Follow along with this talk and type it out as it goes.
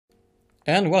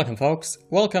And welcome folks,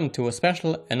 welcome to a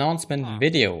special announcement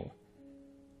video.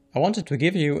 I wanted to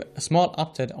give you a small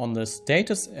update on the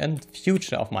status and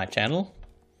future of my channel.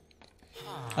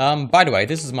 By the way,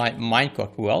 this is my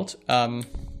Minecraft world.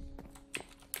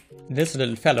 This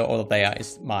little fellow over there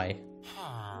is my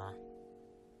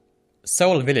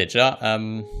soul villager.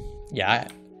 Yeah,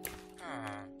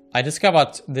 I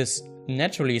discovered this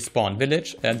naturally spawned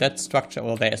village, and that structure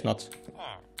over there is not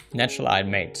natural, I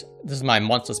made. This is my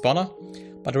monster spawner,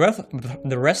 but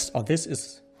the rest of this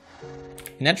is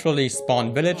naturally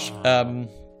spawned village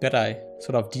that I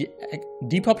sort of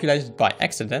depopulated by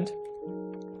accident,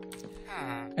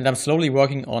 and I'm slowly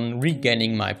working on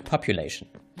regaining my population.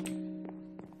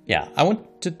 Yeah, I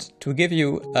wanted to give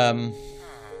you a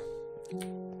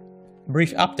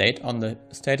brief update on the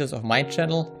status of my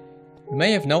channel. You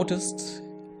may have noticed,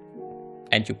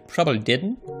 and you probably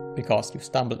didn't, because you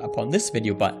stumbled upon this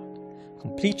video by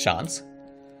complete chance,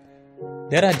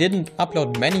 that I didn't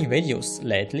upload many videos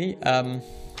lately.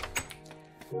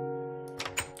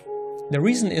 The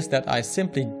reason is that I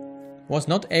simply was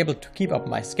not able to keep up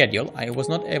my schedule. I was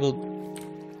not able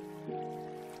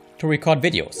to record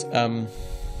videos.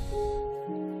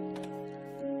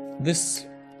 This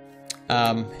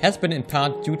has been in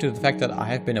part due to the fact that I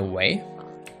have been away.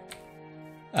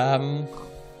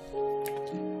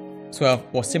 So I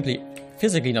was simply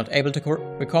physically not able to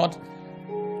record,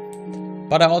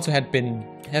 but I also have been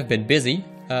busy,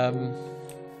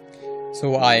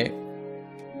 so I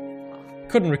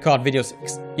couldn't record videos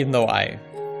even though I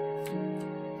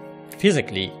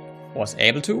physically was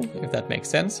able to, if that makes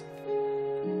sense.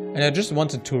 And I just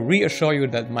wanted to reassure you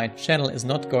that my channel is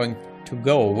not going to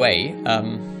go away, at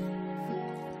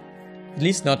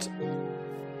least not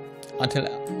until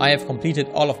I have completed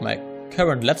all of my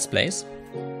current Let's Plays.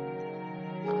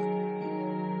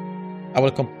 I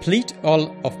will complete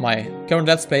all of my current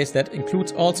Let's Plays. That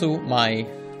includes also my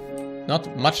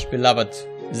not much beloved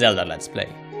Zelda Let's Play.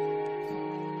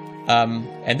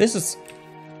 And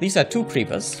these are two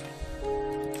creepers.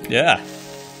 Yeah,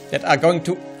 that are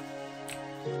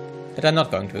not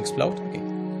going to explode. Okay.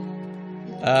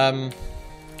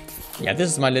 Yeah, this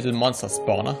is my little monster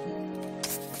spawner,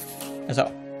 as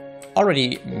I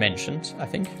already mentioned, I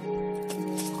think.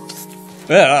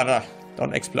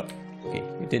 Don't explode. Okay,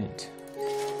 you didn't.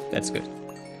 That's good.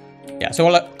 Yeah, so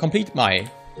I'll complete my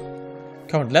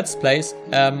current Let's Plays,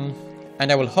 and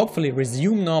I will hopefully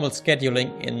resume normal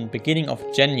scheduling in beginning of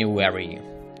January.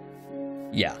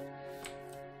 Yeah.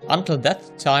 Until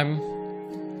that time,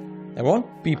 there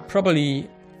probably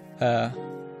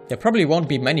won't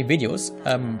be many videos.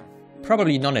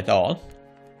 Probably none at all.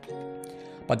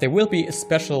 But there will be a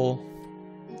special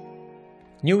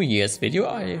New Year's video,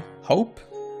 I hope.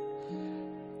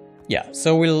 Yeah,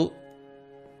 so we'll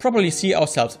probably see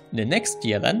ourselves in the next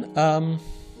year then.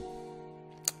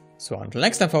 So until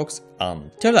next time folks,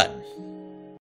 until then.